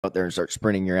out there and start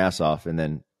sprinting your ass off, and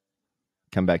then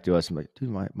come back to us and be like,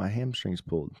 dude, my hamstring's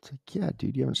pulled. It's like, yeah,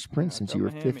 dude, you haven't sprinted since you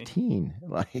were 15.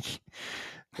 Like,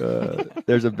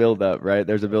 there's a build up, right?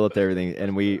 There's a build up to everything.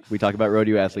 And we talk about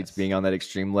rodeo athletes being on that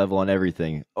extreme level on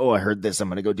everything. Oh, I heard this. I'm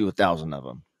going to go do 1,000 of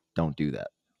them. Don't do that.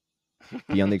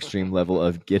 Be on the extreme level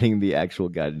of getting the actual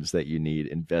guidance that you need,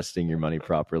 investing your money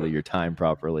properly, your time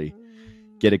properly.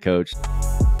 Get a coach.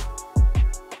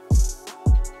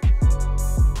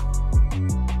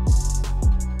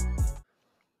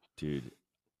 Dude,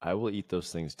 I will eat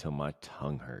those things till my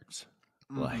tongue hurts.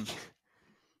 Like,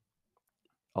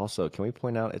 also, can we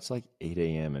point out it's like 8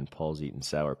 a.m. and Paul's eating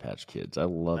Sour Patch Kids? I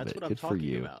love That's it. what Good I'm for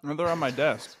you. about. No, they're on my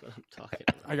desk. That's what I'm talking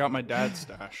about. I got my dad's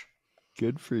stash.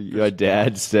 Good for you. A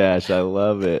dad's stash. I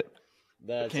love it.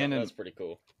 That's pretty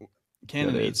cool.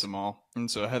 Cannon eats them all. And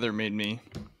so Heather made me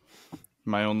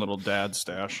my own little dad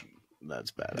stash.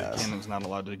 That's badass. Cannon's not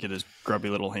allowed to get his grubby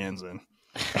little hands in.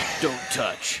 Don't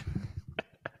touch.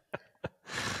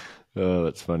 Oh,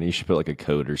 that's funny. You should put like a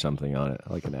code or something on it,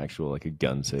 like an actual, like a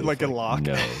gun safe. Like a lock.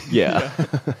 No. Yeah.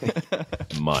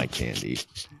 My candy.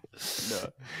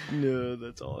 No,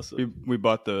 that's awesome. We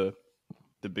bought the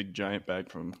big giant bag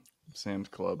from Sam's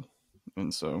Club,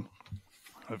 and so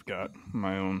I've got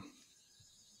my own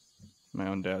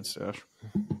dad stash.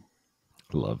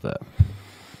 Love that.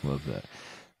 Love that.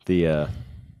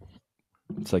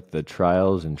 It's like the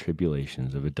trials and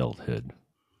tribulations of adulthood.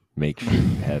 Make sure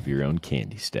you have your own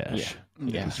candy stash.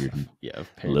 Yeah. Your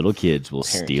little kids will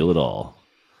steal it all.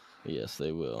 Yes,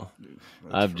 they will. Dude,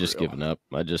 I've just given up.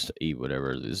 I just eat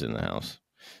whatever is in the house.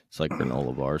 It's like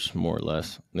granola bars, more or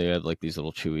less. They have like these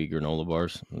little chewy granola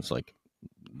bars. It's like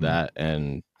that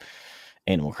and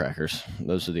animal crackers.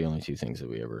 Those are the only two things that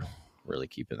we ever really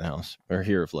keep in the house. Or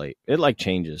here of late. It like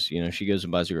changes. You know, she goes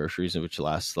and buys her groceries, which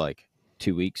lasts like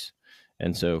 2 weeks.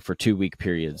 And so for 2-week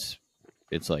periods,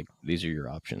 it's like, these are your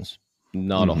options.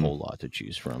 Not a whole lot to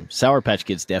choose from. Sour Patch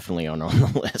Kids definitely aren't on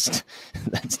the list.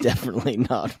 That's definitely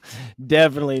not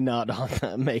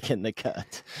on making the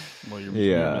cut. Well, you're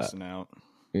missing out.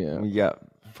 Yeah. We got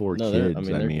 4 kids. I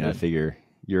mean, I good. figure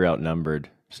you're outnumbered.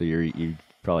 So you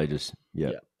probably just,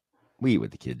 we eat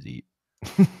what the kids eat.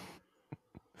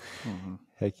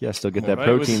 Heck yeah, still get that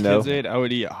protein though. I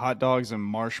would eat hot dogs and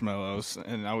marshmallows,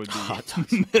 and I would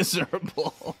be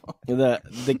miserable.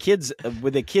 The kids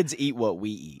eat what we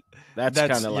eat. That's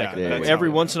kind of like every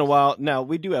once in a while. Now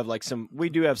we do have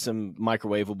some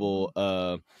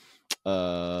microwavable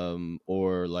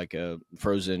or like a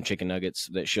frozen chicken nuggets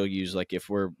that she'll use, like if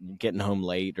we're getting home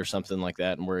late or something like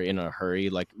that and we're in a hurry.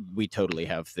 Like we totally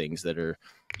have things that are,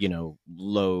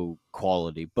 low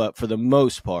quality, but for the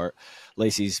most part,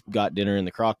 Lacey's got dinner in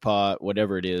the crock pot,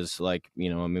 whatever it is. Like,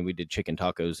 I mean, we did chicken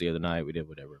tacos the other night, we did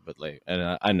whatever, but like,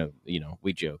 and I know,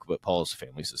 we joke, but Paul's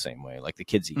family's the same way. Like the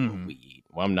kids eat what we eat.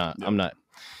 Well,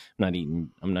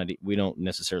 we don't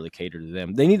necessarily cater to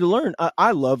them. They need to learn.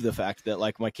 I love the fact that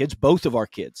like my kids, both of our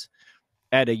kids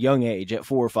at a young age, at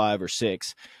 4 or 5 or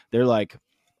 6, they're like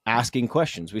asking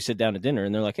questions. We sit down to dinner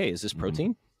and they're like, hey, is this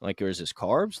protein? Like, or is this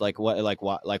carbs? Like what,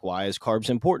 why is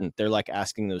carbs important? They're like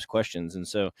asking those questions. And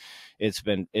so it's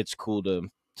cool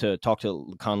to talk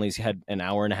to Conley's. Had an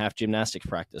hour and a half gymnastics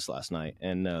practice last night.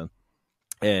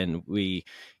 And we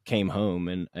came home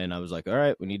and I was like, all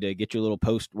right, we need to get you a little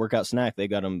post-workout snack. They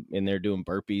got them in there doing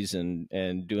burpees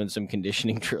and doing some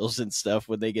conditioning drills and stuff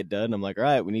when they get done. I'm like, all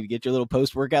right, we need to get you a little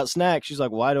post-workout snack. She's like,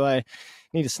 why do I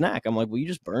need a snack? I'm like, well, you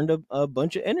just burned a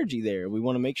bunch of energy there. We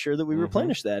want to make sure that we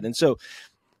replenish that. And so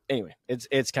anyway,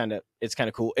 it's kind of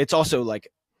cool. It's also like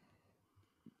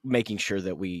making sure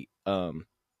that we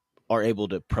are able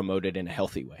to promote it in a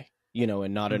healthy way.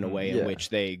 And not in a way in which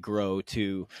they grow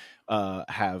to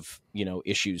have,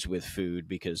 issues with food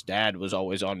because dad was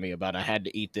always on me about I had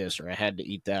to eat this or I had to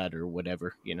eat that or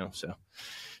whatever, so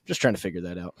just trying to figure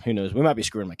that out. Who knows? We might be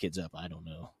screwing my kids up. I don't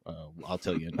know. I'll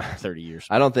tell you in 30 years.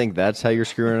 I don't think that's how you're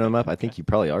screwing them up. I think you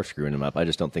probably are screwing them up. I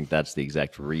just don't think that's the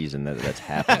exact reason that's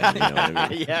happening. You know what I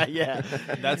mean? Yeah.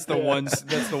 That's the one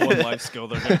life skill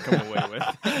they're going to come away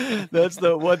with. That's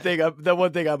the one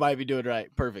thing I might be doing right.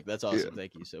 Perfect. That's awesome. Yeah.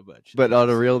 Thank you so much. But on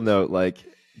a real note, like,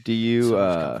 do you,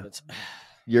 are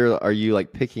you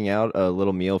like picking out a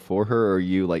little meal for her, or are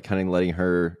you like kind of letting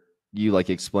her, you like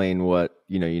explain what,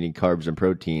 you need carbs and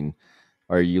protein?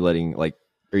 Are you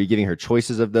giving her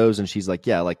choices of those and she's like,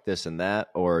 yeah, I like this and that?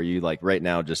 Or are you like right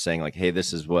now just saying like, hey,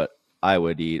 this is what I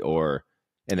would eat, and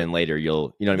then later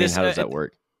you'll, you know what I mean? How does that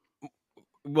work?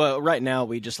 Well, right now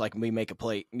we just like we make a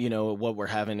plate. You know what we're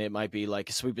having. It might be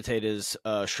like sweet potatoes,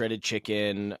 shredded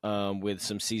chicken, with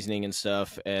some seasoning and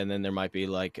stuff, and then there might be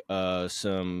like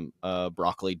some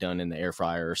broccoli done in the air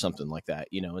fryer or something like that.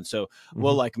 You know, and so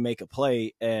we'll like make a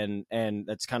plate, and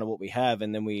that's kind of what we have,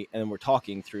 and then we're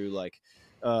talking through like,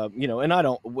 you know, and I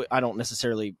don't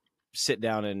necessarily sit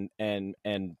down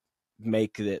and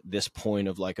make this point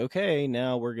of like, okay,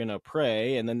 now we're gonna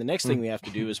pray, and then the next thing we have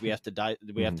to do is we have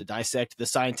to dissect the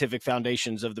scientific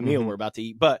foundations of the meal we're about to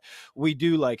eat. But we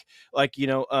do like hey,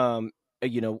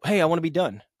 I want to be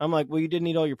done. I'm like, well, you didn't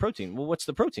eat all your protein. Well, what's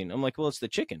the protein? I'm like, well, it's the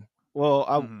chicken.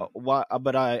 Well, why?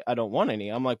 But I don't want any.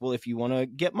 I'm like, well, if you want to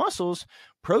get muscles,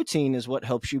 protein is what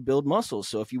helps you build muscles.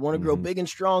 So if you want to grow big and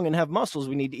strong and have muscles,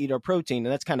 we need to eat our protein.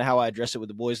 And that's kind of how I address it with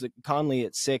the boys. Like Conley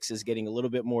at 6 is getting a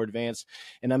little bit more advanced,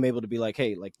 and I'm able to be like,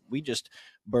 hey, like we just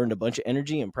burned a bunch of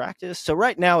energy in practice. So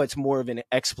right now it's more of an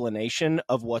explanation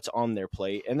of what's on their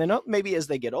plate. And then maybe as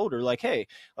they get older, like, hey,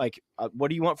 like, what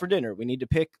do you want for dinner? We need to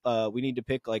pick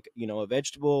like, you know, a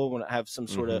vegetable, want to have some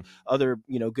sort of other,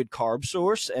 you know, good carb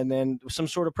source, and then some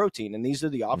sort of protein. And these are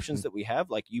the options that we have.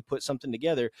 Like you put something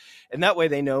together, and that way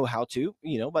they know how to,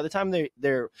 you know, by the time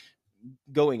they're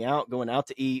going out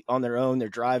to eat on their own, they're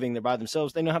driving, they're by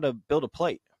themselves, they know how to build a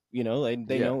plate. You know,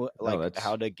 they know like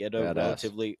how to get a badass,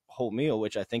 relatively whole meal,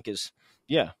 which I think is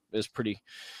pretty,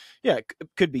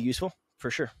 could be useful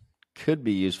for sure. Could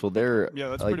be useful. That's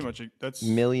like pretty much that's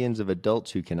millions of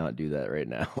adults who cannot do that right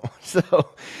now.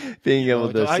 So being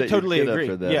able to set your kid up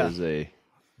for that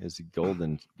is a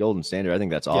golden standard. I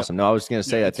think that's awesome. No, I was going to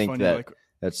say I think funny, that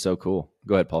that's so cool.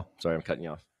 Go ahead, Paul. Sorry, I'm cutting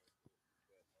you off.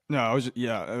 No,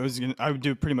 I would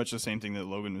do pretty much the same thing that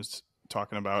Logan was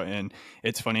talking about. And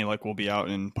it's funny, like we'll be out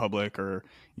in public or,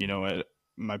 you know, at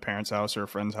my parents' house or a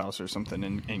friend's house or something,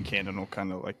 and Camden will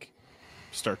kind of like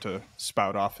start to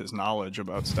spout off his knowledge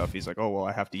about stuff. He's like, oh, well,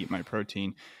 I have to eat my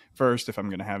protein first if I'm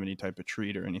going to have any type of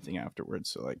treat or anything afterwards.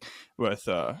 So like with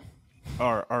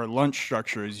our lunch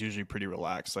structure is usually pretty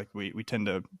relaxed. Like we tend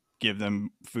to give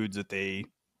them foods that they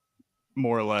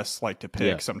more or less like to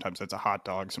pick. Yeah. Sometimes it's a hot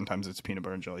dog, sometimes it's a peanut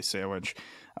butter and jelly sandwich,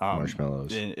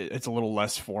 marshmallows. It's a little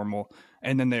less formal,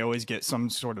 and then they always get some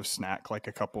sort of snack, like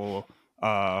a couple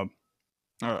like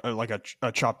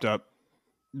a chopped up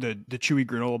the chewy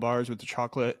granola bars with the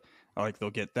chocolate. Like they'll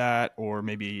get that, or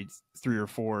maybe 3 or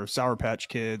 4 Sour Patch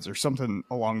Kids or something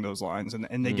along those lines,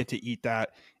 and they get to eat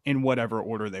that in whatever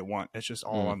order they want. It's just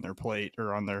all on their plate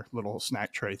or on their little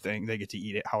snack tray thing. They get to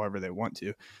eat it however they want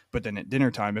to. But then at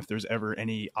dinner time, if there's ever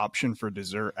any option for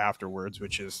dessert afterwards,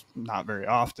 which is not very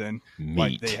often,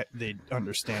 meat. Like they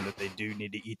understand that they do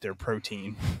need to eat their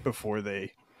protein before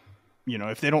they, you know,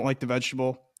 if they don't like the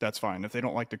vegetable, that's fine. If they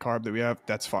don't like the carb that we have,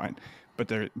 that's fine. But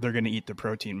they're going to eat the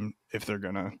protein if they're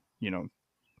going to, you know,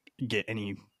 get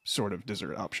any sort of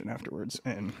dessert option afterwards.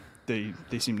 And they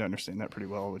seem to understand that pretty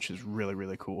well, which is really,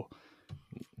 really cool.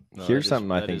 Here's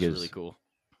something I think is really cool,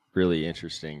 really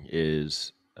interesting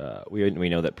is we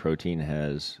know that protein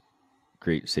has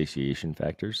great satiation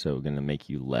factors, so going to make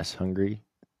you less hungry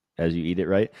as you eat it,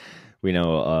 right? We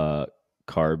know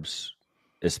carbs,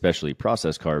 especially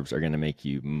processed carbs, are going to make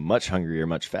you much hungrier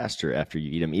much faster after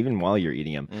you eat them, even while you're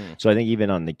eating them. So I think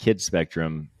even on the kid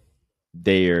spectrum,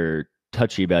 they are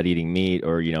touchy about eating meat,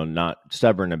 or, you know, not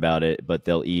stubborn about it, but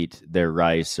they'll eat their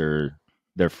rice or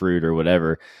their fruit or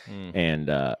whatever. And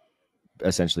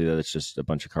essentially that's just a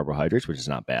bunch of carbohydrates, which is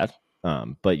not bad.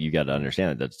 But you got to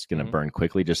understand that that's going to burn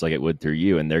quickly, just like it would through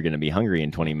you. And they're going to be hungry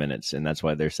in 20 minutes. And that's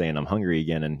why they're saying I'm hungry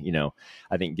again. And, you know,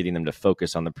 I think getting them to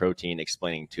focus on the protein,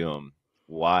 explaining to them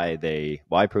why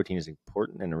protein is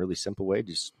important in a really simple way,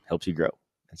 just helps you grow.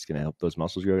 It's going to help those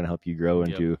muscles grow and help you grow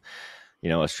into, you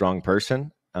know, a strong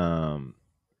person.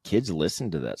 Kids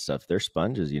listen to that stuff. They're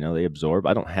sponges, you know, they absorb.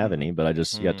 I don't have any, but I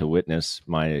just got to witness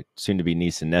my soon to be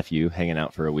niece and nephew hanging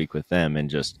out for a week with them, and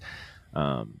just,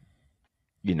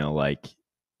 you know, like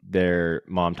their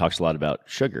mom talks a lot about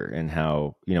sugar and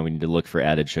how, you know, we need to look for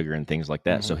added sugar and things like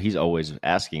that. So he's always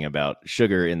asking about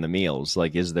sugar in the meals.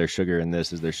 Like, is there sugar in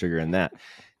this? Is there sugar in that?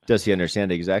 Does he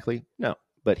understand it exactly? No,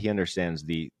 but he understands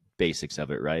the basics of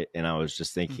it, right? And I was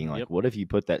just thinking, like, what if you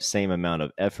put that same amount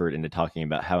of effort into talking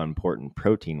about how important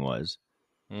protein was,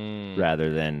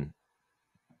 rather than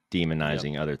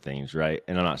demonizing other things, right?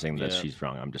 And I'm not saying that she's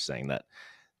wrong. I'm just saying that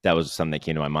was something that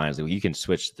came to my mind. Like, you can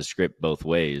switch the script both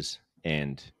ways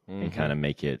and kind of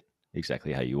make it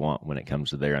exactly how you want when it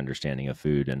comes to their understanding of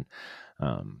food and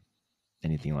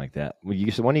anything like that.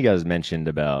 So one of you guys mentioned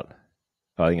about,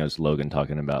 I think it was Logan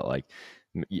talking about, like,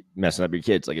 messing up your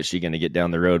kids. Like, is she going to get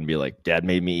down the road and be like, Dad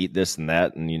made me eat this and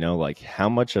that? And, you know, like, how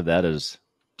much of that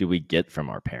do we get from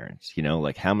our parents? You know,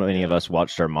 like, how many of us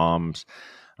watched our moms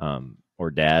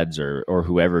or dads or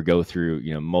whoever go through,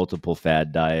 you know, multiple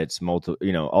fad diets,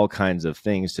 you know, all kinds of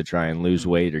things to try and lose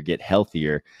weight or get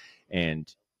healthier,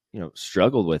 and, you know,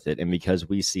 struggled with it. And because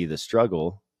we see the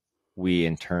struggle, we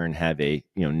in turn have a,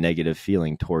 you know, negative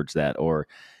feeling towards that, or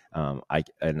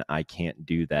I can't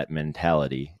do that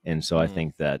mentality. And so I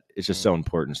think that it's just so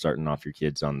important starting off your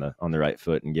kids on the right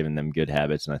foot and giving them good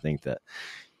habits. And I think that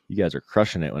you guys are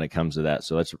crushing it when it comes to that.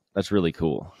 So that's really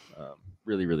cool.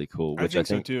 Really, really cool. Which I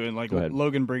think so too. And like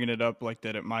Logan bringing it up, like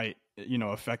that it might, you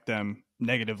know, affect them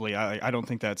negatively. I don't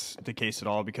think that's the case at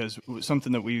all, because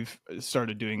something that we've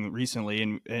started doing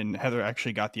recently, and Heather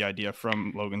actually got the idea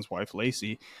from Logan's wife,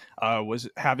 Lacey, was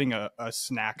having a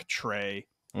snack tray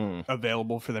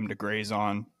available for them to graze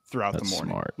on throughout the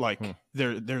morning. Smart. Like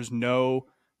there's no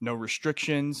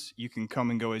restrictions. You can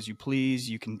come and go as you please.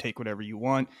 You can take whatever you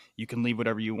want. You can leave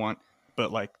whatever you want.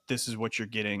 But like, this is what you're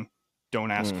getting.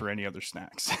 Don't ask for any other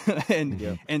snacks.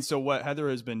 And so what Heather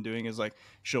has been doing is like,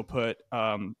 she'll put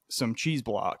some cheese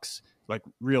blocks, like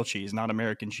real cheese, not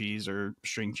American cheese or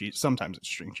string cheese. Sometimes it's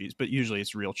string cheese, but usually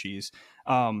it's real cheese.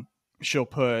 She'll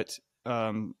put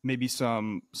maybe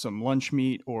some lunch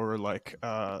meat or like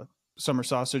summer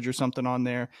sausage or something on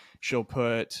there. She'll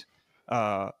put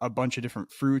a bunch of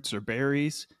different fruits or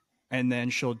berries. And then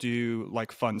she'll do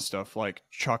like fun stuff like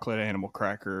chocolate animal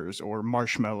crackers or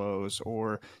marshmallows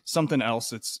or something else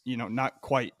that's, you know, not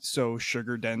quite so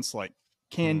sugar dense like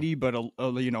candy, but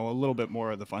you know, a little bit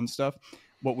more of the fun stuff.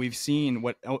 What we've seen,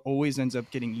 what always ends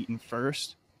up getting eaten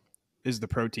first is the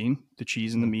protein, the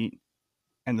cheese and the meat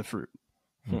and the fruit.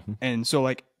 And so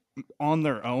like on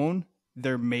their own,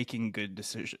 they're making good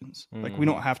decisions. Like we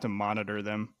don't have to monitor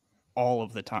them all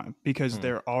of the time, because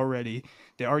they already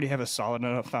have a solid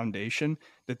enough foundation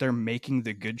that they're making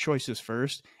the good choices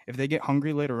first. If they get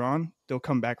hungry later on, they'll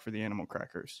come back for the animal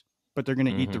crackers, but they're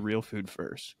going to eat the real food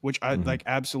first, which I like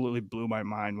absolutely blew my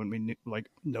mind when we like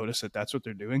noticed that that's what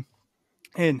they're doing.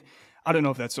 And I don't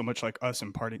know if that's so much like us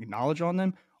imparting knowledge on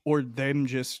them or them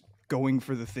just going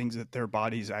for the things that their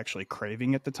body's actually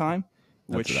craving at the time,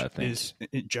 which is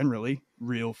generally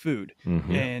real food.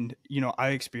 And, you know, I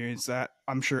experienced that.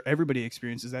 I'm sure everybody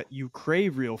experiences that. You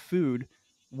crave real food.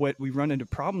 What we run into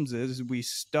problems is we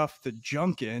stuff the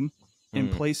junk in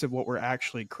place of what we're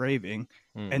actually craving.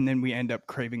 And then we end up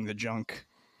craving the junk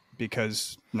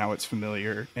because now it's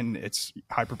familiar and it's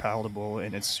hyper palatable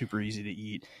and it's super easy to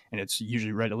eat and it's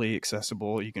usually readily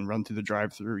accessible. You can run through the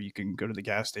drive-through, you can go to the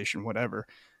gas station, whatever.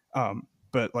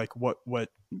 But like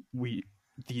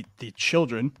the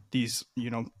children, these, you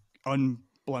know,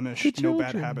 unblemished, no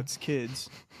bad habits kids,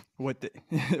 what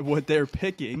they're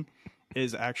picking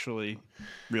is actually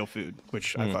real food,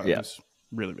 which I thought was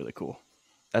really, really cool.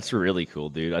 That's really cool,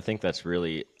 dude. I think that's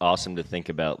really awesome to think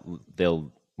about.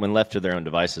 When left to their own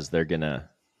devices, they're gonna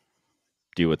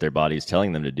do what their body's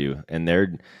telling them to do, and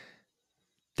they're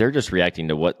just reacting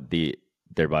to what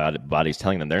their body's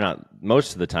telling them. They're not,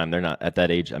 most of the time, they're not at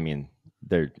that age. I mean,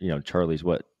 they're, you know, Charlie's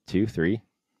what, 2, 3?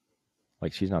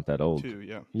 Like, she's not that old. 2,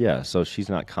 yeah. Yeah, so she's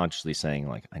not consciously saying,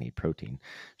 like, I need protein.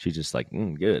 She's just like,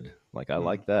 good. Like, I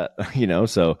like that, you know?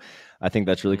 So I think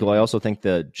that's really cool. I also think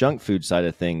the junk food side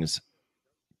of things,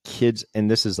 kids, and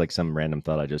this is like some random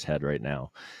thought I just had right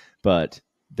now, but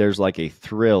there's like a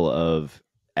thrill of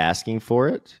asking for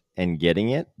it and getting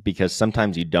it, because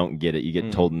sometimes you don't get it. You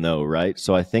get told no, right?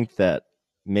 So I think that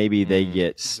maybe they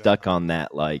get stuck on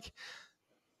that, like,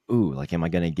 ooh, like, am I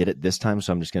going to get it this time?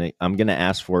 So I'm going to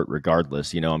ask for it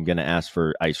regardless. You know, I'm going to ask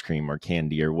for ice cream or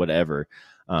candy or whatever.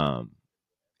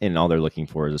 And all they're looking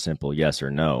for is a simple yes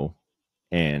or no.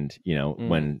 And, you know,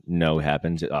 when no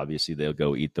happens, obviously they'll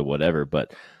go eat the whatever.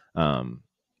 But I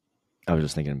was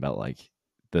just thinking about like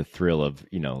the thrill of,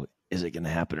 you know, is it going to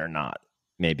happen or not?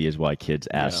 Maybe is why kids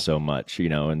ask so much, you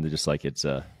know, and they're just like, it's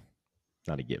not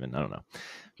a given. I don't know.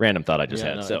 Random thought I just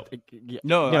had.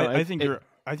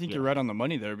 I think you're right on the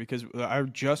money there, because I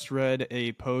just read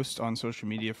a post on social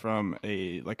media from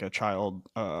a child,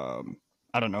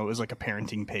 I don't know, it was like a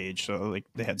parenting page. So like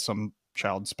they had some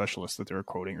child specialist that they were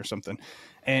quoting or something,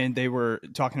 and they were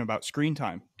talking about screen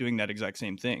time, doing that exact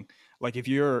same thing. Like if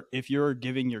you're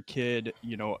giving your kid,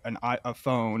 you know, a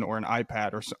phone or an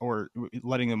iPad or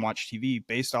letting them watch TV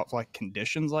based off like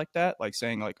conditions like that, like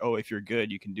saying like, oh, if you're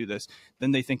good, you can do this,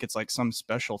 then they think it's like some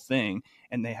special thing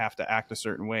and they have to act a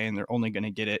certain way and they're only going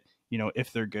to get it, you know,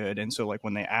 if they're good. And so like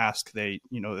when they ask, they,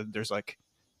 you know, there's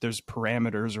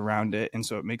parameters around it. And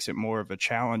so it makes it more of a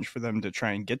challenge for them to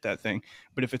try and get that thing.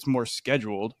 But if it's more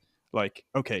scheduled, like,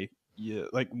 okay, yeah,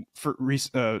 like for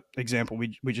example,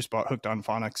 we just bought Hooked on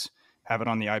Phonics, have it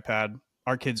on the iPad.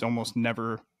 Our kids almost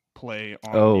never play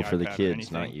on the iPad for the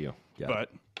kids, or not you. But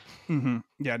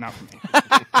yeah, not for me.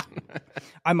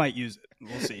 I might use it.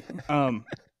 We'll see.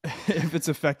 If it's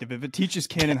effective, if it teaches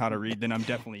Cannon how to read, then I'm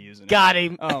definitely using it. Got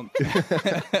him.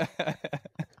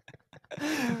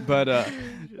 But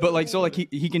like, so like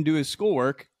he can do his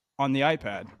schoolwork on the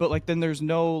iPad, but like then there's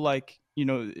no like, you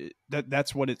know,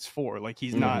 that's what it's for. Like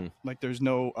he's not like, there's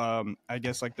no I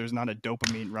guess like there's not a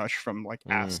dopamine rush from like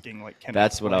asking like, can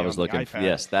that's I what I was looking for.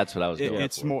 Yes, that's what I was going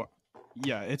it's for. more,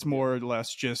 yeah, it's more or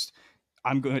less just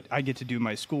I get to do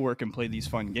my schoolwork and play these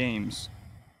fun games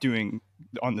doing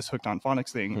on this Hooked on Phonics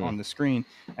thing on the screen,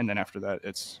 and then after that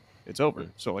it's over.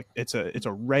 So like it's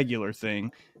a regular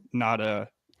thing, not a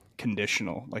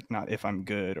conditional, like not if I'm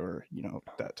good or, you know,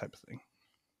 that type of thing.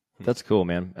 That's cool,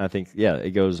 man. I think, yeah,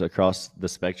 it goes across the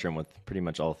spectrum with pretty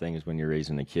much all things when you're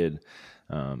raising a kid.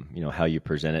 You know, how you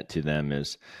present it to them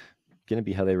is going to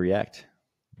be how they react.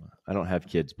 I don't have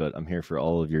kids, but I'm here for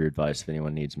all of your advice. If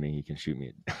anyone needs me, you can shoot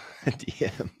me a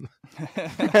DM.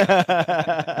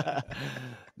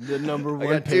 The number one.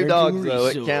 I got 2 dogs, though.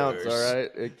 Resource. It counts, all right?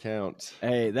 It counts.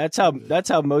 Hey, that's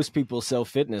how most people sell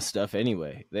fitness stuff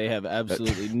anyway. They have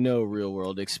absolutely no real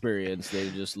world experience. They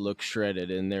just look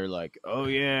shredded, and they're like, "Oh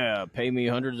yeah, pay me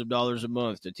hundreds of dollars a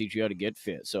month to teach you how to get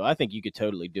fit." So I think you could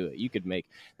totally do it. You could make.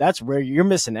 That's where you're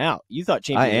missing out. You thought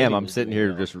I am. I'm sitting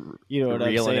here just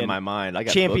reeling in my mind. I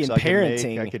got Champion books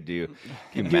parenting. I could do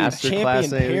Dude,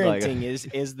 Masterclass. Champion parenting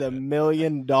is the $1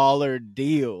 million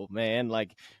deal, man.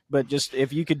 Like, but just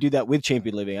if you could do that with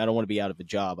Champion Living, I don't want to be out of a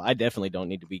job. I definitely don't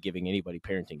need to be giving anybody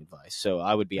parenting advice. So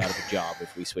I would be out of a job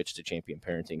if we switched to Champion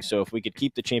Parenting. So if we could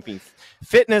keep the Champion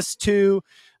Fitness too,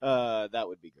 that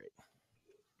would be great.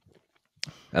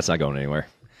 That's not going anywhere.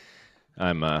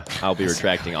 I'll be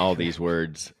retracting all these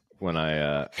words when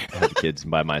I have kids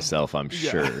by myself, I'm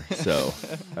sure. So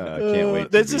can't wait.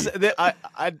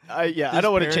 I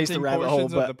don't want to chase the rabbit hole,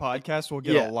 but the podcast will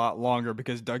get a lot longer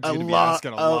because Doug's going to be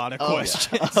asking a lot of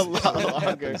questions. A lot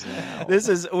longer. This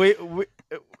is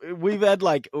we've had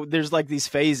like there's like these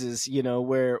phases, you know,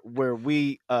 where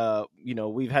we you know,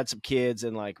 we've had some kids,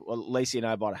 and like Lacey and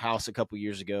I bought a house a couple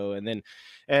years ago, and then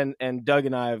and Doug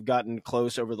and I have gotten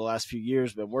close over the last few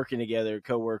years, been working together,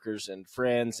 coworkers and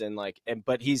friends, and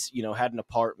but he's, you know, had an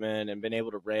apartment and been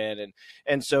able to rent,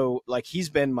 and so like he's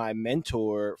been my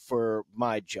mentor for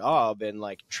my job and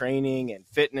like training and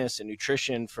fitness and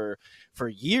nutrition for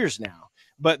years now.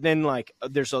 But then like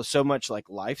there's so much like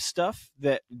life stuff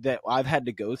that I've had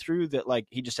to go through that like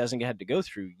he just hasn't had to go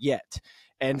through yet.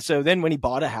 And so then when he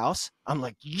bought a house, I'm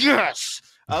like, yes,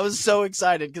 I was so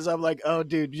excited because I'm like, oh,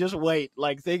 dude, just wait.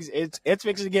 Like things, it's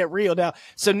fixing to get real now.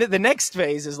 So the next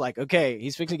phase is like, okay,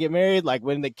 he's fixing to get married. Like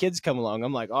when the kids come along,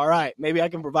 I'm like, all right, maybe I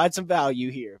can provide some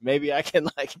value here. Maybe I can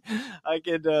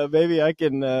maybe I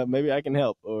can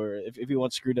help. Or if he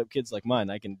wants screwed up kids like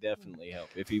mine, I can definitely help.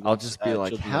 If he, I'll just be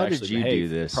like, how did you do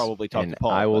this? Probably talk and to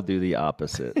Paul. I will do the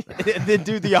opposite. Then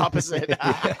do the opposite.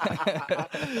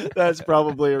 That's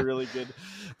probably a really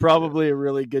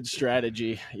good strategy.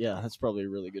 Yeah, that's probably a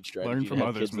really good strategy. Learn from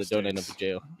others' kids that don't end up in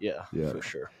jail. Yeah, for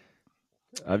sure.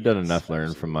 I've done enough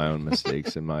learning from my own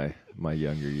mistakes in my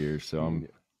younger years, so I've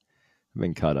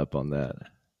been caught up on that.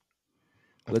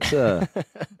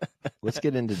 Let's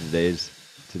get into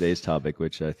today's topic,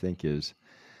 which I think is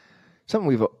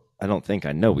something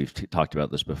I know we've talked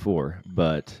about this before,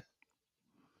 but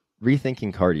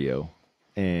rethinking cardio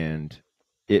and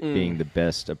it being the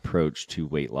best approach to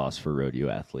weight loss for rodeo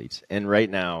athletes. And right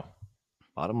now,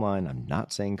 bottom line, I'm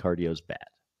not saying cardio is bad.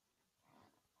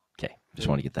 Okay, just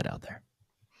want to get that out there.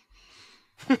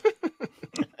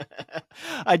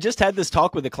 I just had this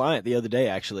talk with a client the other day,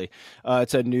 actually.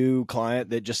 It's a new client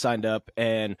that just signed up,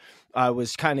 and I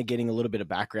was kind of getting a little bit of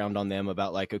background on them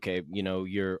about like, okay, you know,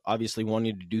 you're obviously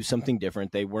wanting to do something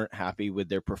different. They weren't happy with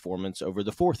their performance over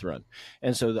the 4th run.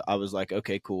 And so I was like,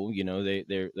 okay, cool. You know,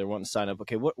 they're wanting to sign up.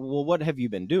 Okay, what have you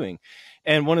been doing?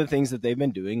 And one of the things that they've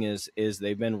been doing is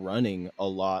they've been running a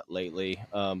lot lately,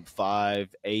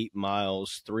 5-8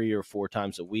 miles, 3 or 4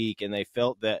 times a week. And they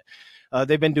felt that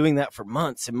they've been doing that for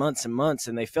months and months and months.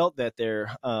 And they felt that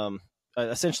they're,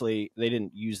 essentially, they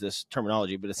didn't use this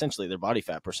terminology, but essentially their body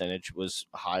fat percentage was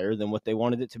higher than what they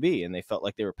wanted it to be. And they felt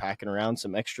like they were packing around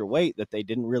some extra weight that they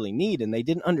didn't really need. And they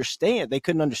didn't understand. They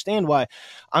couldn't understand why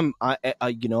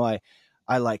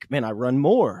I like, man, I run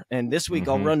more, and this week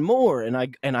I'll run more, and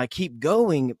I keep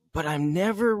going, but I'm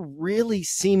never really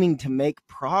seeming to make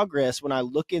progress. When I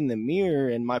look in the mirror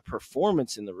and my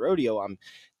performance in the rodeo, I'm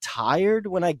tired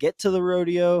when I get to the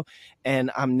rodeo,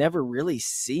 and I'm never really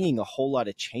seeing a whole lot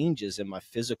of changes in my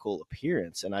physical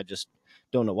appearance, and I just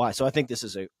don't know why. So I think this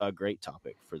is a great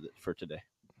topic for today.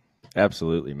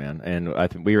 Absolutely, man. And I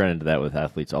think we run into that with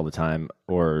athletes all the time,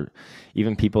 or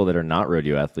even people that are not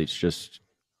rodeo athletes, just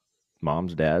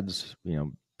moms, dads,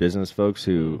 business folks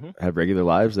who have regular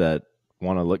lives that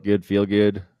want to look good, feel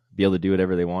good, be able to do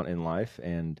whatever they want in life,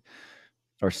 and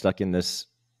are stuck in this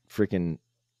freaking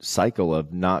cycle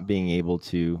of not being able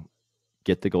to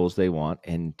get the goals they want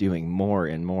and doing more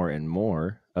and more and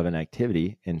more of an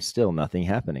activity and still nothing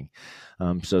happening.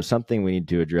 So something we need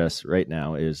to address right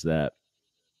now is that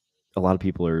a lot of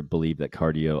people believe that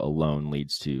cardio alone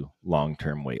leads to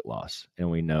long-term weight loss.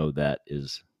 And we know that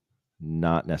is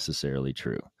not necessarily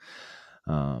true.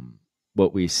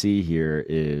 What we see here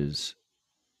is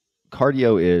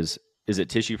cardio is it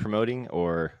tissue promoting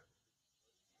or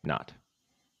not?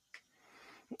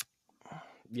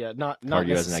 Yeah, not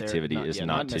cardio as an activity is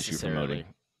not tissue promoting.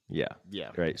 Yeah.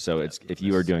 Right. So it's if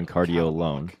you are doing cardio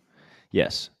alone,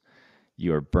 yes,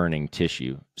 you are burning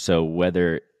tissue. So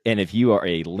if you are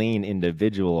a lean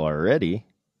individual already,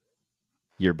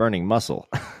 you're burning muscle.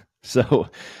 So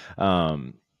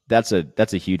that's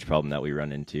a huge problem that we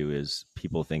run into is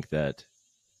people think that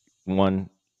one,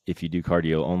 if you do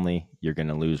cardio only, you're going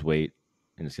to lose weight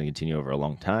and it's going to continue over a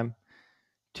long time.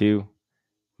 Two,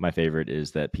 my favorite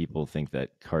is that people think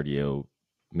that cardio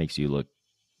makes you look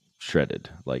shredded,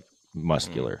 like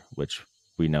muscular, which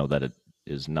we know that it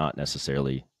is not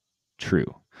necessarily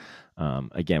true.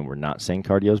 Again, we're not saying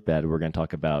cardio is bad. We're going to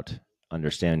talk about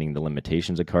understanding the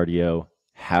limitations of cardio,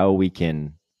 how we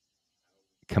can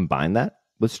combine that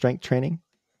with strength training,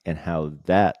 and how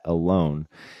that alone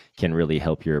can really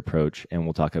help your approach. And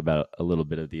we'll talk about a little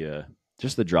bit of the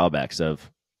just the drawbacks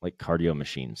of like cardio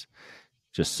machines,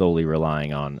 just solely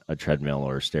relying on a treadmill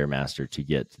or a Stairmaster to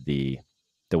get the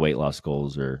weight loss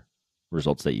goals or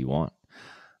results that you want.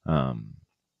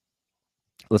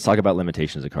 Let's talk about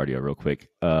limitations of cardio real quick.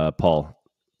 Paul,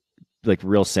 like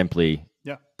real simply,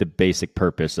 the basic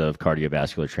purpose of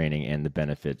cardiovascular training and the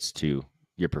benefits to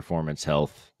your performance,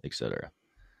 health, etc.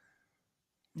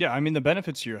 Yeah, I mean, the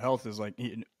benefits to your health is like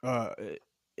it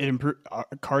improves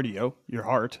cardio, your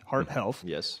heart health.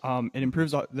 Yes. It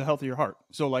improves the health of your heart.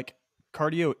 So like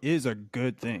cardio is a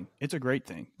good thing. It's a great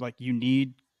thing. Like you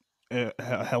need a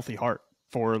healthy heart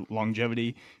for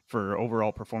longevity, for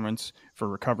overall performance, for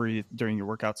recovery during your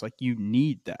workouts. Like you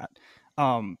need that.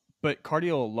 But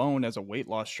cardio alone as a weight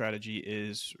loss strategy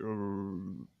is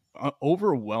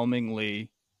overwhelmingly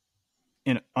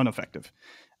ineffective.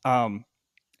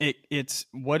 It's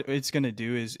what it's going to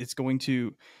do is it's going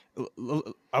to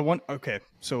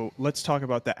so let's talk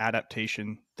about the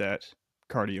adaptation that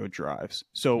cardio drives.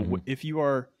 So if you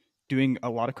are doing a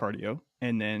lot of cardio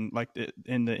and then like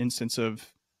in the instance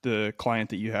of the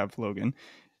client that you have, Logan,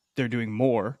 they're doing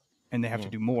more and they have to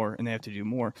do more and they have to do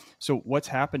more. So what's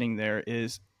happening there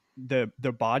is the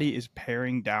body is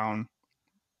paring down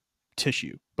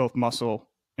tissue, both muscle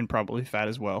and probably fat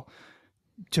as well,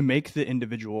 to make the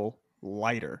individual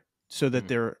lighter so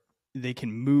that they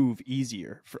can move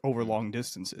easier for over long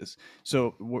distances.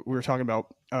 So we're talking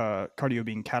about cardio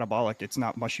being catabolic. It's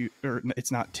not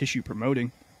it's not tissue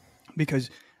promoting, because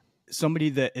somebody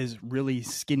that is really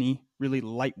skinny, really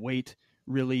lightweight,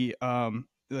 really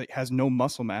like has no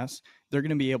muscle mass, they're going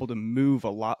to be able to move a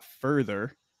lot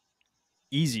further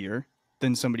easier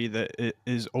than somebody that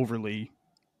is overly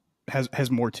has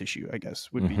more tissue, I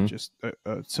guess would be just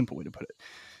a simple way to put it.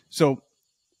 So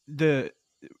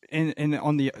and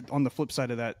on the flip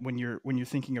side of that, when you're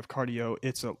thinking of cardio,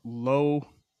 it's a low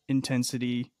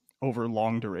intensity over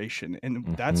long duration,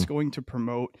 and that's going to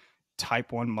promote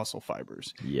type 1 muscle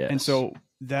fibers. Yes. And so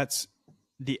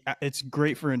it's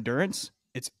great for endurance.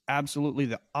 It's absolutely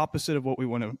the opposite of what we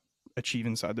want to achieve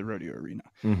inside the rodeo arena.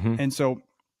 And so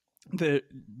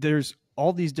there's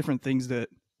all these different things that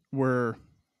we're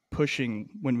pushing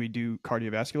when we do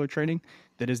cardiovascular training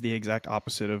that is the exact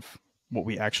opposite of what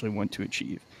we actually want to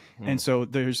achieve. And so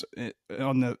there's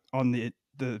on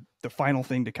the final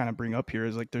thing to kind of bring up here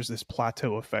is like there's this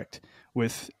plateau effect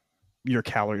with your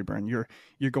calorie burn.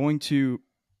 You're going to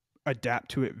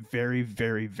adapt to it very,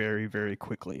 very, very, very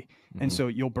quickly. And so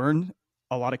you'll burn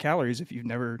a lot of calories if you've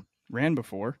never ran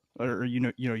before, or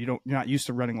you're not used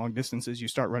to running long distances. You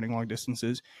start running long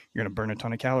distances, you're going to burn a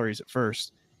ton of calories at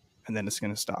first, and then it's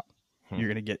going to stop. You're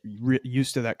going to get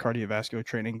used to that cardiovascular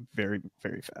training very,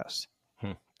 very fast.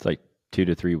 It's like 2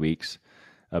 to 3 weeks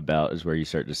about is where you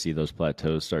start to see those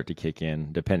plateaus start to kick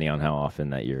in, depending on how often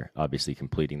that you're obviously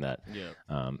completing that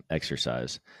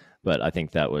exercise. But I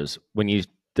think that was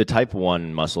the type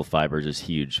 1 muscle fibers is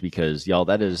huge because y'all,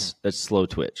 that's slow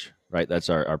twitch, right? That's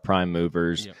our prime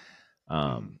movers.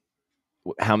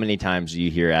 How many times do you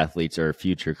hear athletes or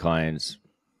future clients,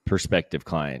 prospective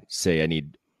clients say, I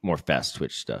need more fast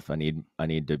twitch stuff. I need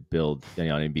to build, I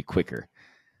need to be quicker.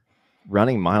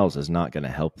 Running miles is not going to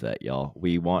help that, y'all.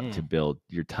 We want to build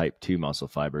your type 2 muscle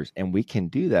fibers, and we can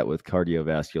do that with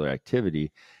cardiovascular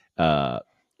activity.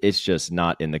 It's just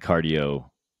not in the cardio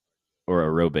or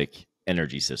aerobic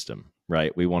energy system,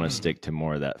 right? We want to stick to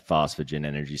more of that phosphagen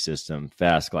energy system,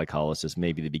 fast glycolysis,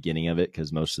 maybe the beginning of it,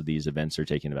 because most of these events are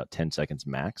taking about 10 seconds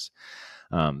max.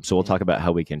 So we'll talk about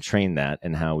how we can train that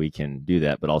and how we can do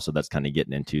that, but also that's kind of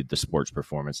getting into the sports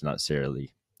performance, not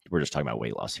necessarily, we're just talking about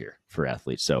weight loss here for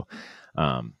athletes. So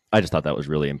I just thought that was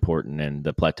really important. And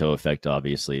the plateau effect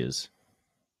obviously is,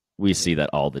 we see that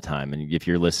all the time. And if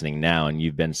you're listening now and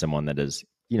you've been someone that has,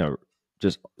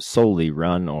 just solely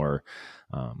run or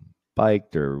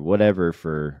biked or whatever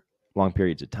for long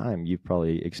periods of time, you've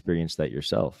probably experienced that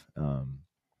yourself.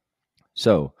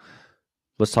 So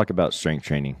let's talk about strength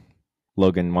training.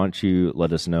 Logan, why don't you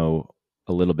let us know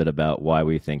a little bit about why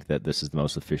we think that this is the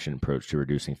most efficient approach to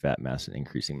reducing fat mass and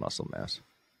increasing muscle mass?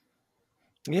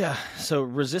 Yeah, so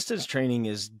resistance training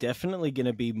is definitely going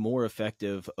to be more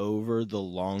effective over the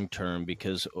long term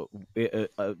because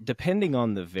depending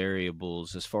on the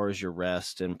variables as far as your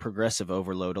rest and progressive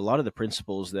overload, a lot of the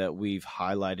principles that we've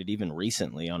highlighted even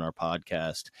recently on our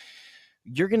podcast,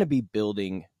 you're going to be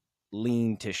building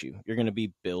lean tissue. You're going to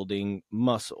be building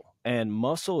muscle. And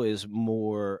muscle is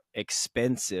more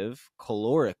expensive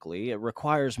calorically. It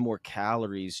requires more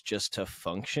calories just to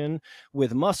function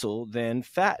with muscle than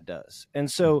fat does.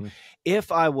 And so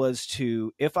if I was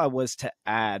to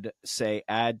add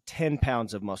 10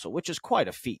 pounds of muscle, which is quite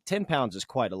a feat, 10 pounds is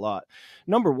quite a lot.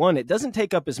 Number one, it doesn't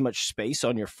take up as much space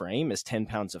on your frame as 10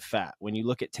 pounds of fat. When you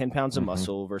look at 10 pounds of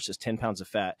muscle versus 10 pounds of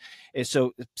fat. And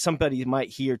so somebody might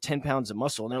hear 10 pounds of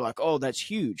muscle and they're like, oh,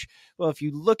 that's huge. Well, if you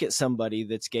look at somebody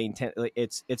that's gained 10,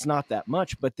 it's not that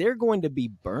much, but they're going to be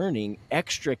burning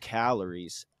extra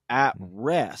calories at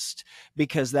rest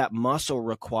because that muscle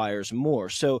requires more.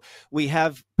 So we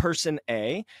have person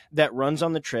A that runs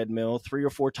on the treadmill 3 or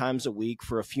 4 times a week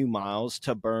for a few miles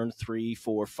to burn 300,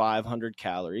 400, 500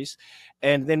 calories.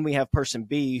 And then we have person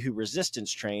B who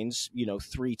resistance trains,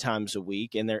 3 times a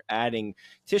week, and they're adding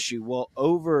tissue. Well,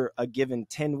 over a given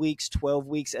 10 weeks, 12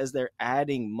 weeks, as they're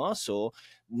adding muscle,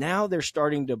 now they're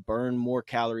starting to burn more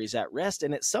calories at rest.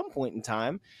 And at some point in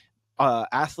time,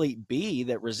 athlete B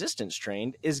that resistance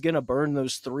trained is going to burn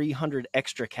those 300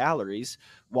 extra calories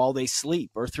while they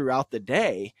sleep or throughout the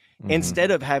day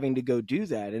instead of having to go do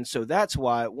that. And so that's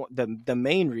why the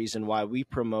main reason why we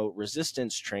promote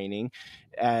resistance training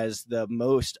as the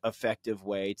most effective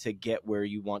way to get where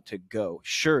you want to go.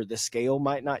 Sure, the scale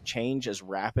might not change as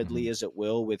rapidly as it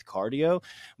will with cardio,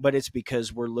 but it's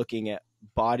because we're looking at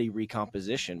body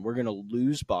recomposition. We're going to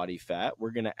lose body fat.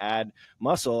 We're going to add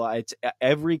muscle. It's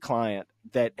every client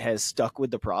that has stuck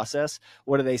with the process.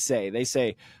 What do they say? They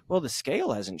say, well, the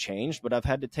scale hasn't changed, but I've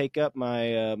had to take up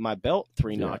my my belt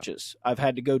 3 notches. I've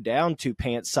had to go down 2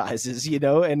 pant sizes,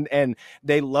 and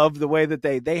they love the way that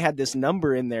they had this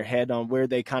number in their head on where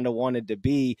they kind of wanted to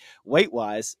be weight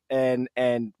wise. And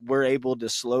we're able to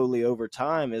slowly over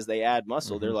time, as they add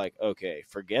muscle, they're like, okay,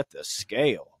 forget the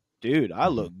scale. Dude, I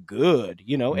look good,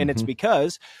 and it's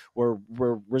because we're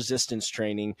resistance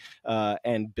training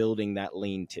and building that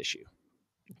lean tissue.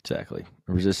 Exactly.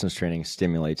 Resistance training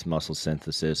stimulates muscle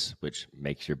synthesis, which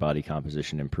makes your body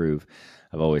composition improve.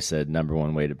 I've always said number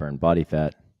one way to burn body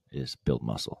fat is build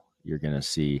muscle. You're going to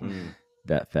see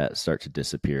that fat start to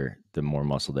disappear the more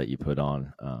muscle that you put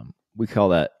on. We call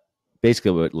that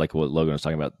basically what Logan was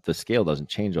talking about. The scale doesn't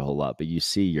change a whole lot, but you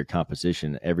see your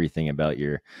composition, everything about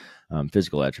your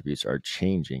physical attributes are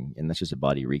changing, and that's just a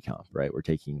body recomp, right? We're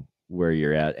taking where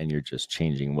you're at and you're just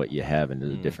changing what you have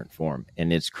into a different form.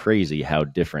 And it's crazy how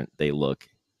different they look,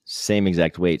 same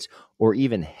exact weights or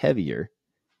even heavier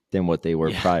than what they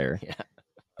were prior.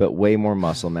 But way more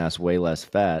muscle mass, way less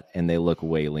fat, and they look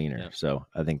way leaner. So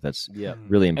I think that's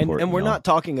really important. And we're not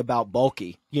talking about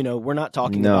bulky. We're not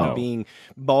talking about being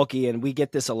bulky. And we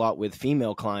get this a lot with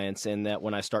female clients, and that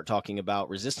when I start talking about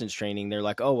resistance training, they're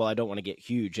like, oh, well, I don't want to get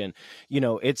huge. And,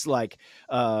 it's like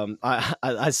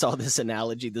I saw this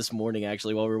analogy this morning,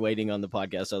 actually, while we were waiting on the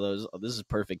podcast. Although this is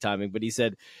perfect timing. But he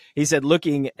said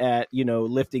looking at,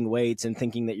 lifting weights and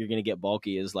thinking that you're going to get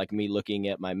bulky is like me looking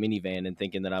at my minivan and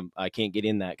thinking that I can't get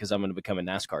in that because I'm going to become a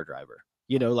NASCAR driver.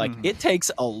 It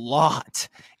takes a lot.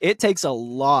 It takes a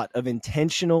lot of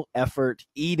intentional effort,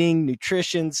 eating,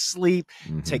 nutrition, sleep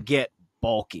to get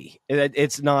bulky.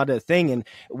 It's not a thing. And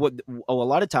a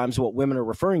lot of times what women are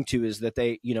referring to is that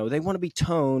they want to be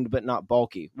toned, but not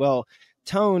bulky. Well,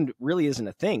 toned really isn't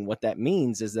a thing. What that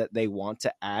means is that they want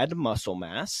to add muscle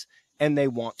mass and they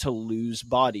want to lose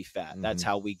body fat. That's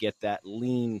how we get that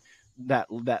lean that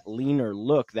leaner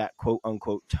look, that quote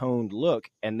unquote toned look,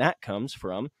 and that comes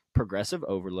from progressive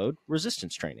overload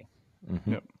resistance training.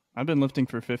 Mm-hmm. Yep. I've been lifting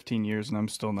for 15 years and I'm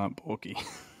still not bulky.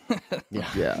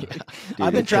 Yeah. Dude,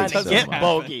 I've been trying to get much.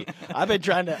 bulky. I've been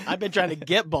trying to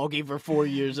get bulky for 4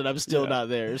 years and I'm still not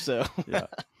there. So Yeah.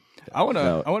 I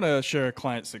want to share a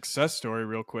client success story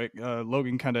real quick.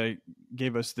 Logan kind of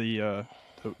gave us the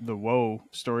whoa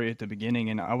story at the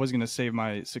beginning, and I was going to save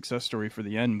my success story for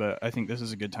the end, but I think this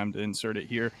is a good time to insert it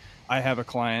here. I have a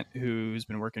client who's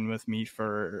been working with me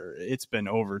it's been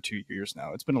over 2 years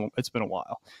now. It's been a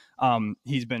while.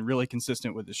 He's been really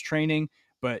consistent with his training,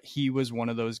 but he was one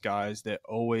of those guys that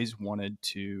always wanted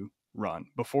to run.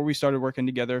 Before we started working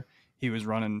together, he was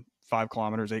running 5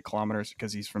 kilometers, 8 kilometers,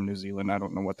 because he's from New Zealand. I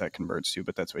don't know what that converts to,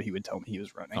 but that's what he would tell me he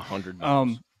was running. 100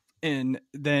 miles. And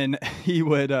then he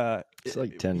would It's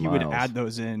like 10 he miles. would add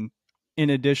those in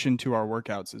addition to our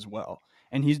workouts as well.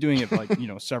 And he's doing it like,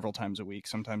 several times a week,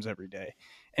 sometimes every day.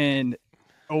 And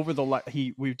over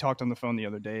we talked on the phone the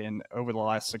other day, and over the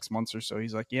last 6 months or so,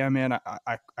 he's like, yeah, man,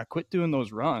 I quit doing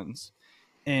those runs.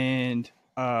 And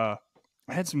I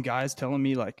had some guys telling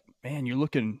me like, man, you're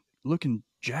looking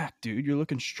jacked, dude. You're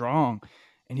looking strong.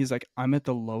 And he's like, I'm at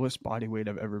the lowest body weight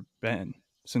I've ever been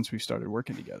since we started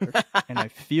working together, and I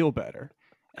feel better.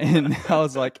 And I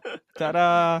was like,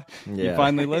 ta-da, you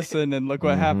finally listen, and look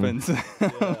what happens.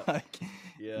 It's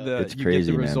you crazy, get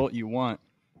the man. result you want.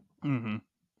 Mm-hmm.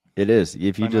 It is.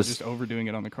 If you just overdoing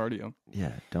it on the cardio.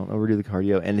 Yeah, don't overdo the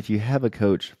cardio. And if you have a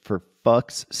coach, for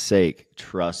fuck's sake,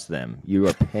 trust them. You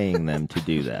are paying them to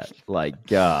do that. Like,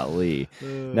 golly.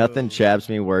 Nothing chaps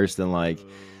me worse than like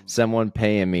someone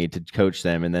paying me to coach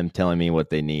them and them telling me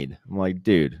what they need. I'm like,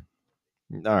 dude,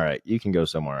 all right, you can go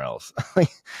somewhere else.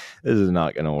 This is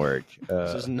not going to work.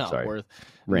 This is not worth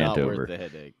the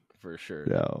headache for sure.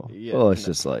 No. Yeah, well, it's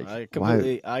just like, I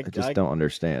just don't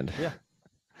understand. Yeah.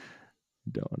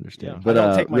 Don't understand. Yeah. But I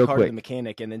don't take my real car quick, to the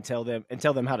mechanic and then tell them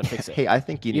how to fix it. Hey, I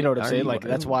think you know what I'm saying? Like,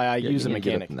 that's why I use a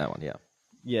mechanic. That one, yeah.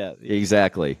 Yeah.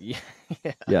 Exactly. Yeah.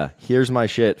 Yeah. Here's my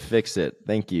shit. Fix it.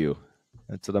 Thank you.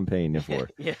 That's what I'm paying you for.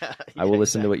 I will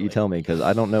listen to what you tell me because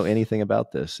I don't know anything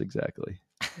about this. Exactly.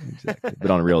 But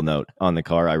on a real note, on the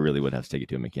car, I really would have to take it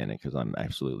to a mechanic because I'm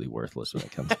absolutely worthless when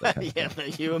it comes to that kind of Yeah,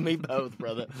 thing. you and me both,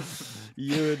 brother.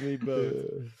 You and me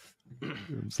both.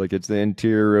 It's like it's the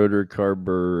interior rotor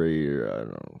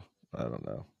carburetor. I don't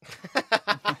know.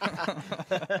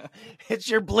 It's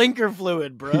your blinker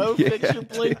fluid, bro. Yeah, Fix your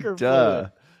blinker duh.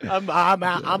 fluid.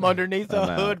 I'm underneath the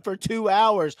hood for 2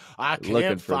 hours. I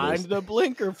can't find the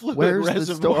blinker fluid Where's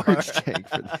reservoir. the storage tank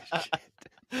for this shit?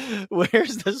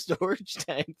 Where's the storage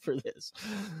tank for this?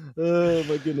 Oh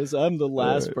my goodness! I'm the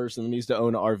last person that needs to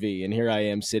own an RV, and here I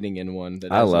am sitting in one.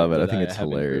 I love it. I think it's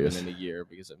hilarious. In a year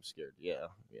because I'm scared. Yeah.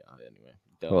 Anyway,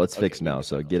 well, it's fixed now,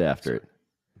 so get after it.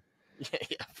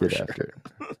 Yeah, for sure. After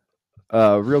it.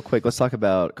 Real quick, let's talk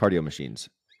about cardio machines.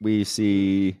 We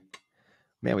see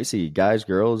guys,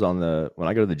 girls on when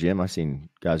I go to the gym, I've seen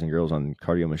guys and girls on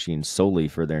cardio machines solely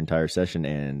for their entire session,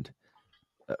 and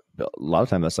a lot of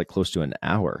time that's like close to an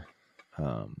hour.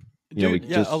 Dude,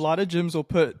 a lot of gyms will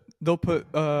put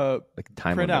like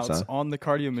time printouts limits, on the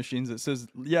cardio machines that says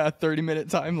 30-minute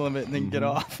time limit and then get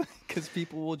off because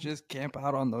people will just camp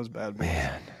out on those bad boys.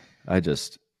 Man,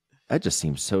 that just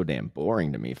seems so damn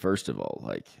boring to me. First of all,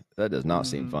 like that does not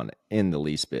seem fun in the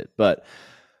least bit. But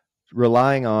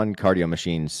relying on cardio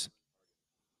machines,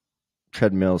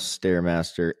 treadmills,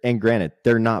 Stairmaster, and granted,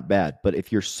 they're not bad. But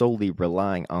if you're solely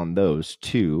relying on those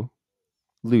to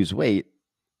lose weight,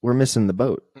 we're missing the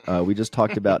boat. We just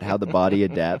talked about how the body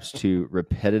adapts to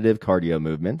repetitive cardio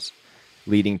movements,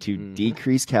 leading to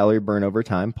decreased calorie burn over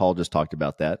time. Paul just talked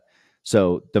about that.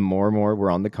 So the more and more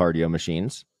we're on the cardio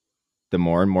machines, the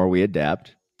more and more we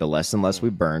adapt, the less and less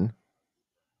we burn.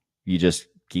 You just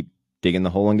keep digging the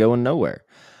hole and going nowhere.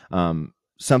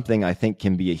 Something I think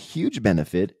can be a huge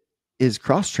benefit is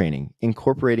cross-training,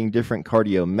 incorporating different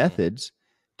cardio methods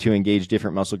to engage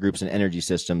different muscle groups and energy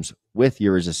systems with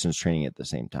your resistance training at the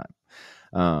same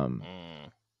time.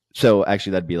 So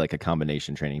actually that'd be like a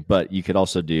combination training, but you could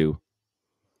also do,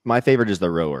 my favorite is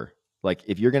the rower. Like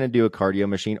if you're going to do a cardio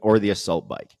machine or the assault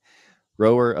bike,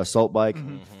 rower, assault bike,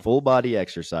 full body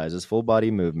exercises, full body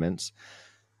movements.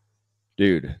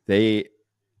 Dude,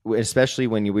 especially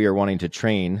when we are wanting to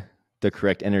train the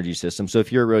correct energy system. So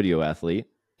if you're a rodeo athlete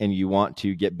and you want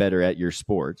to get better at your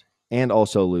sport and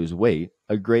also lose weight,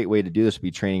 a great way to do this would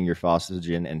be training your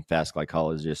phosphagen and fast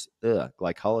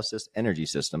glycolysis energy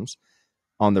systems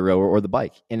on the rower or the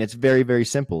bike. And it's very, very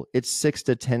simple. It's 6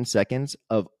 to 10 seconds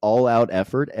of all out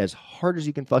effort as hard as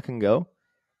you can fucking go.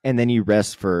 And then you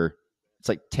rest for, it's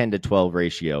like 10 to 12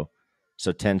 ratio,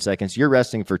 So 10 seconds, you're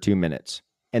resting for 2 minutes,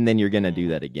 and then you're going to do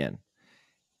that again.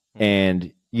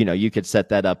 And, you know, you could set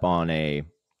that up on I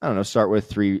don't know, start with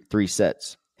three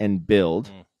sets and build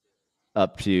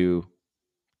up to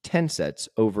 10 sets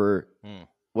over,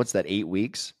 what's that, 8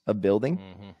 weeks of building?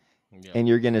 Yeah. And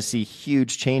you're going to see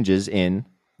huge changes in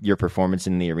your performance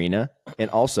in the arena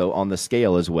and also on the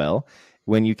scale as well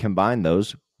when you combine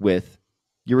those with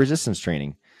your resistance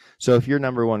training. So if your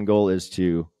number one goal is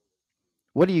to,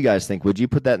 what do you guys think? Would you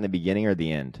put that in the beginning or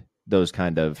the end? Those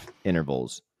kind of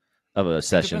intervals of a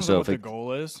session. So if the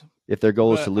goal is, if their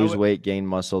goal is to lose weight, gain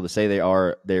muscle, to say they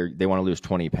want to lose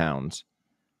 20 pounds,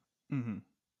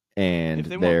 and if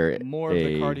they want more of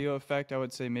the cardio effect, I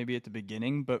would say maybe at the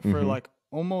beginning. But for like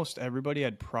almost everybody,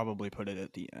 I'd probably put it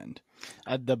at the end.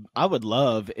 I would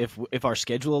love if our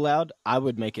schedule allowed, I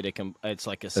would make it it's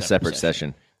like a separate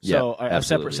session. So a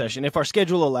separate session. If our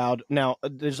schedule allowed, now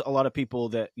there's a lot of people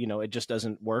that, you know, it just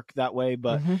doesn't work that way.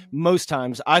 But most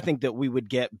times I think that we would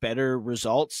get better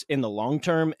results in the long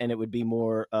term, and it would be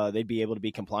more, they'd be able to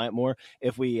be compliant more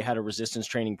if we had a resistance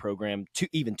training program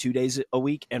even 2 days a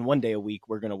week, and 1 day a week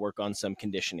we're going to work on some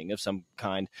conditioning of some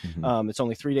kind. It's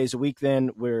only 3 days a week.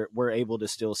 Then we're able to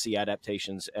still see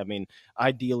adaptations. I mean,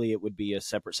 ideally it would be a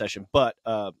separate session, but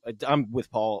I'm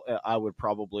with Paul. I would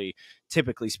probably,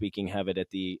 typically speaking, have it at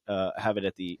the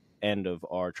end of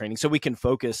our training, so we can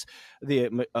focus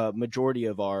the majority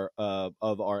of our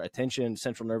attention,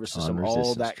 central nervous system,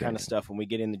 all that kind of stuff. When we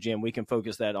get in the gym, we can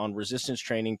focus that on resistance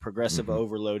training, progressive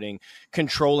overloading,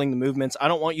 controlling the movements. I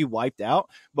don't want you wiped out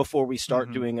before we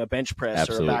start doing a bench press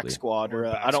or a back squat, or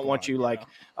I don't want you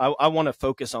I want to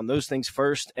focus on those things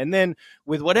first, and then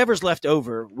with whatever's left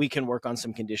over, we can work on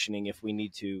some conditioning if we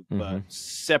need to. But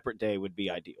separate day would be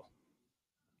ideal.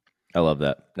 I love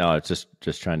that. No, it's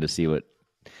just trying to see what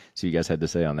you guys had to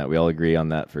say on that. We all agree on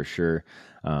that for sure.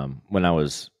 When I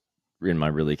was in my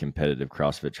really competitive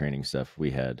CrossFit training stuff,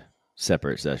 we had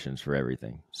separate sessions for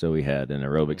everything. So we had an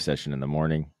aerobic session in the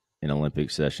morning, an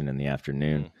Olympic session in the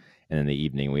afternoon, and in the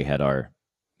evening we had our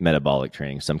metabolic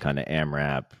training, some kind of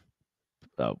AMRAP.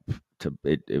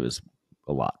 It was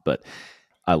a lot, but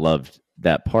I loved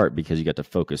that part because you got to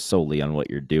focus solely on what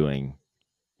you're doing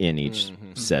in each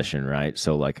session, right?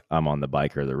 So like I'm on the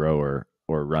bike or the rower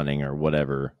or running or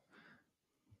whatever,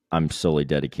 I'm solely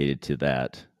dedicated to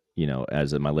that. You know,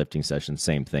 as in my lifting session,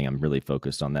 same thing. I'm really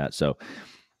focused on that. So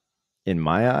in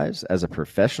my eyes, as a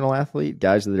professional athlete,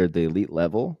 guys that are the elite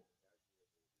level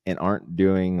and aren't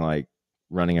doing like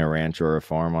running a ranch or a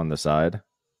farm on the side,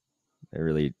 they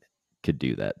really could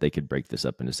do that. They could break this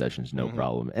up into sessions, no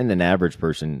problem. And an average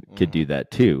person could do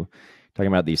that too. Talking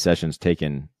about these sessions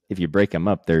taken, if you break them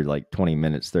up, they're like 20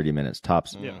 minutes, 30 minutes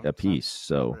tops a piece.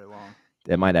 So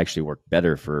it might actually work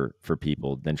better for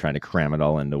people than trying to cram it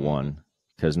all into one.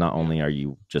 Because not only are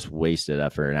you just wasted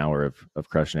after an hour of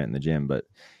crushing it in the gym, but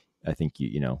I think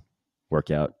you know, work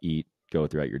out, eat, go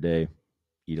throughout your day,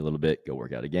 eat a little bit, go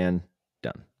work out again,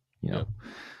 done. You know,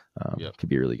 could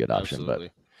be a really good option.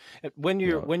 Absolutely. But when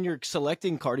you're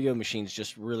selecting cardio machines,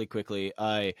 just really quickly,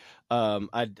 I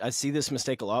see this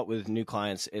mistake a lot with new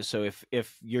clients. So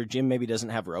if your gym maybe doesn't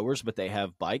have rowers, but they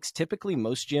have bikes, typically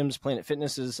most gyms, Planet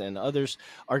Fitnesses and others,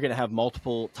 are going to have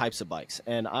multiple types of bikes.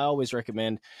 And I always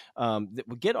recommend that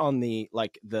we get on the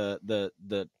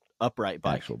upright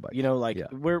bike. Actual bike. You know, like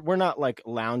we're not like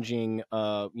lounging,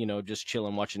 you know, just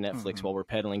chilling, watching Netflix while we're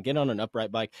pedaling. Get on an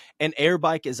upright bike. An air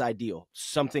bike is ideal.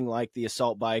 Something like the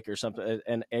assault bike or something.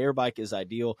 An air bike is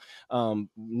ideal.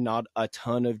 Not a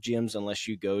ton of gyms, unless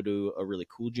you go to a really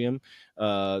cool gym.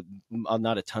 Not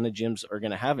a ton of gyms are going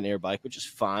to have an air bike, which is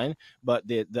fine. But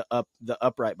the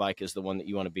upright bike is the one that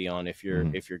you want to be on if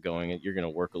you're going. You're going to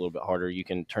work a little bit harder. You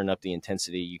can turn up the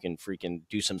intensity. You can freaking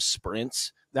do some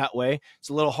sprints that way. It's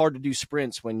a little hard to do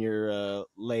sprints when you're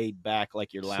laid back,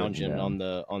 like you're lounging on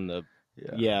the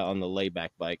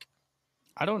layback bike.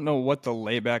 I don't know what the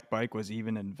layback bike was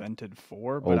even invented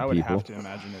for, but I would have to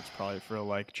imagine it's probably for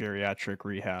like geriatric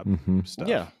rehab stuff.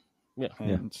 Yeah.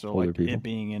 And so older like people. It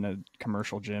being in a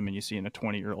commercial gym and you seeing a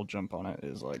 20-year-old jump on it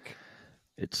is like,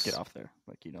 it's get off there.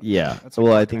 Like, you know, that's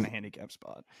like I think kind of handicap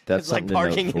spot. That's it's like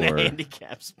parking in a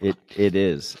handicap spot. It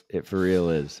is. It for real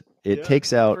is. It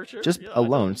takes out just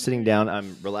alone sitting down.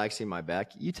 I'm relaxing my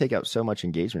back. You take out so much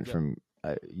engagement from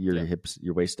your hips,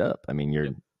 your waist up. I mean,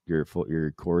 your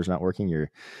core is not working. You're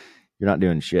not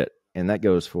doing shit. And that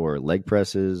goes for leg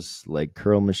presses, leg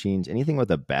curl machines, anything with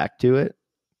a back to it.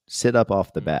 Sit up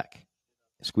off the back,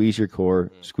 squeeze your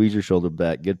core, squeeze your shoulder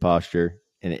back, good posture,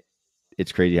 and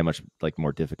it's crazy how much like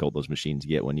more difficult those machines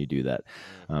get when you do that.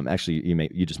 Actually,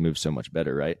 you just move so much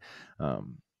better, right?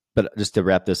 But just to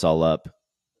wrap this all up.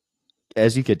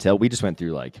 As you could tell, we just went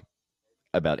through like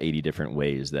about 80 different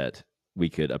ways that we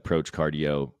could approach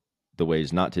cardio, the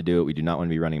ways not to do it. We do not want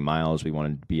to be running miles. We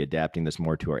want to be adapting this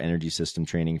more to our energy system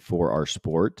training for our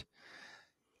sport.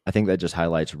 I think that just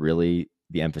highlights really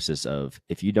the emphasis of,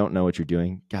 if you don't know what you're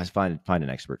doing, guys, find an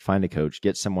expert, find a coach,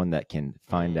 get someone that can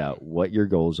find out what your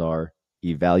goals are,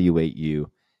 evaluate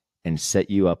you, and set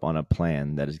you up on a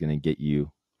plan that is going to get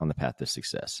you on the path to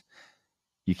success.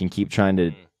 You can keep trying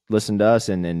to listen to us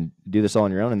and do this all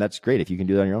on your own, and that's great. If you can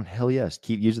do that on your own, hell yes.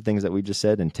 Keep use the things that we just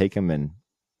said and take them and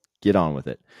get on with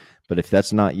it. But if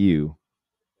that's not you,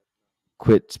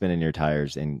 quit spinning your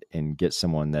tires and get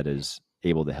someone that is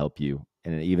able to help you.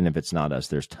 And even if it's not us,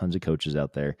 there's tons of coaches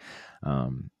out there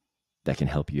that can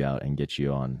help you out and get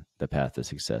you on the path to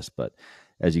success. But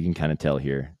as you can kind of tell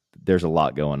here, there's a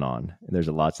lot going on. There's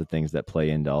lots of things that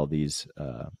play into all these,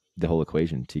 the whole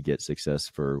equation to get success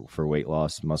for weight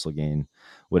loss, muscle gain,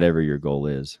 whatever your goal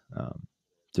is.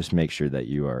 Just make sure that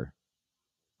you are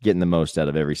getting the most out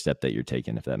of every step that you're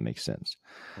taking, if that makes sense.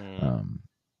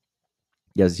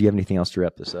 Yes. Do you have anything else to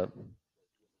wrap this up?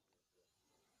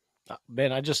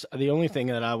 Ben, the only thing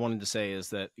that I wanted to say is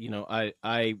that,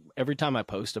 I every time I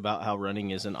post about how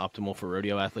running isn't optimal for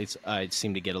rodeo athletes, I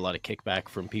seem to get a lot of kickback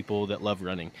from people that love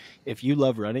running. If you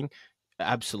love running,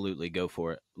 absolutely go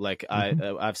for it. Like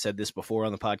I've said this before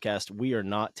on the podcast, we are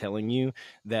not telling you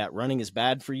that running is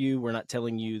bad for you. We're not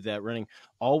telling you that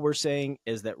all we're saying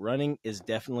is that running is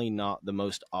definitely not the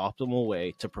most optimal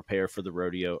way to prepare for the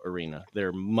rodeo arena. There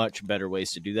are much better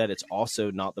ways to do that. It's also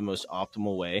not the most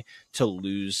optimal way to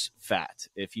lose fat.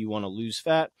 If you want to lose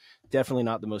fat, definitely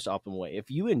not the most optimal way. If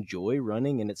you enjoy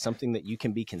running and it's something that you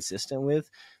can be consistent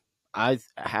with,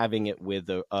 having it with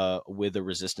a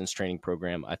resistance training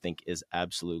program, I think, is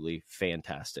absolutely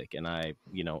fantastic. And I,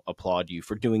 applaud you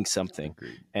for doing something.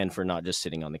 Agreed. And for not just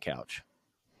sitting on the couch.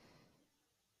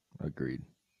 Agreed.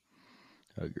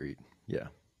 Yeah.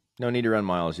 No need to run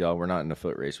miles, y'all. We're not in a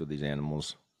foot race with these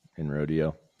animals in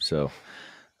rodeo. So,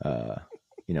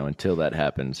 until that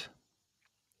happens,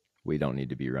 we don't need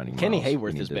to be running Kenny miles.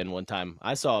 Hayworth has been one time.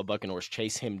 I saw a bucking horse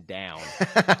chase him down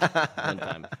one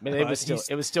time. I mean, it was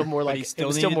still more like a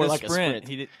sprint.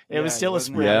 It was still a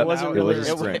sprint. Yeah, it wasn't it really was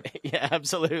a sprint. Yeah,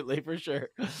 absolutely, for sure.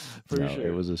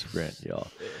 It was a sprint, y'all.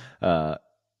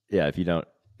 If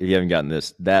you haven't gotten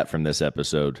that from this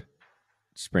episode,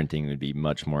 sprinting would be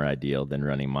much more ideal than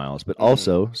running miles. But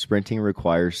also, sprinting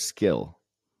requires skill.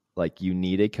 Like, you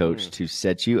need a coach to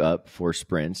set you up for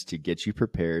sprints, to get you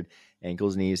prepared.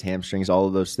 Ankles, knees, hamstrings, all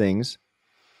of those things.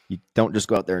 You don't just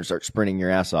go out there and start sprinting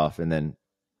your ass off and then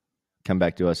come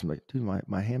back to us and be like, dude,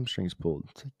 my hamstring's pulled.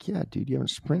 It's like, yeah, dude, you haven't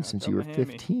sprinted since you were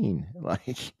 15.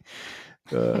 Like,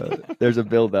 there's a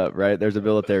build up, right? There's a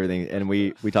build up to everything. And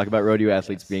we talk about rodeo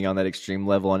athletes being on that extreme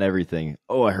level on everything.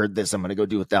 Oh, I heard this. I'm going to go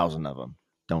do 1,000 of them.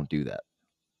 Don't do that.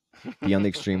 Be on the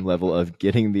extreme level of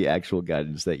getting the actual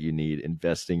guidance that you need,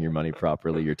 investing your money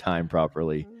properly, your time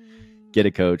properly. Get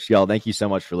a coach. Y'all, thank you so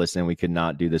much for listening. We could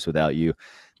not do this without you.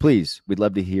 Please, we'd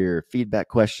love to hear feedback,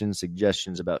 questions,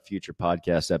 suggestions about future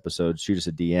podcast episodes. Shoot us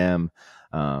a DM.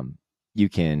 You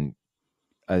can,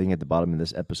 I think at the bottom of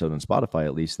this episode on Spotify,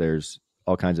 at least, there's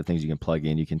all kinds of things you can plug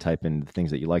in. You can type in the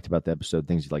things that you liked about the episode,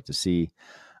 things you'd like to see.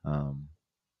 And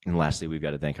lastly, we've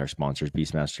got to thank our sponsors,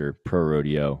 Beastmaster, Pro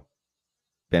Rodeo.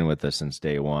 Been with us since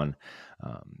day one.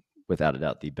 Without a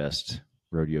doubt, the best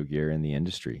rodeo gear in the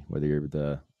industry. Whether you're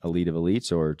the elite of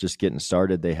elites or just getting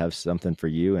started, they have something for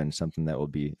you and something that will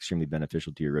be extremely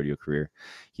beneficial to your rodeo career.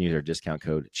 You can use our discount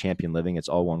code CHAMPIONLIVING. It's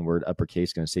all one word,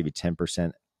 uppercase, going to save you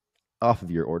 10% off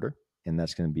of your order. And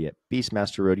that's going to be at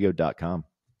beastmasterrodeo.com.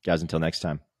 Guys, until next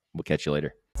time, we'll catch you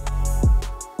later.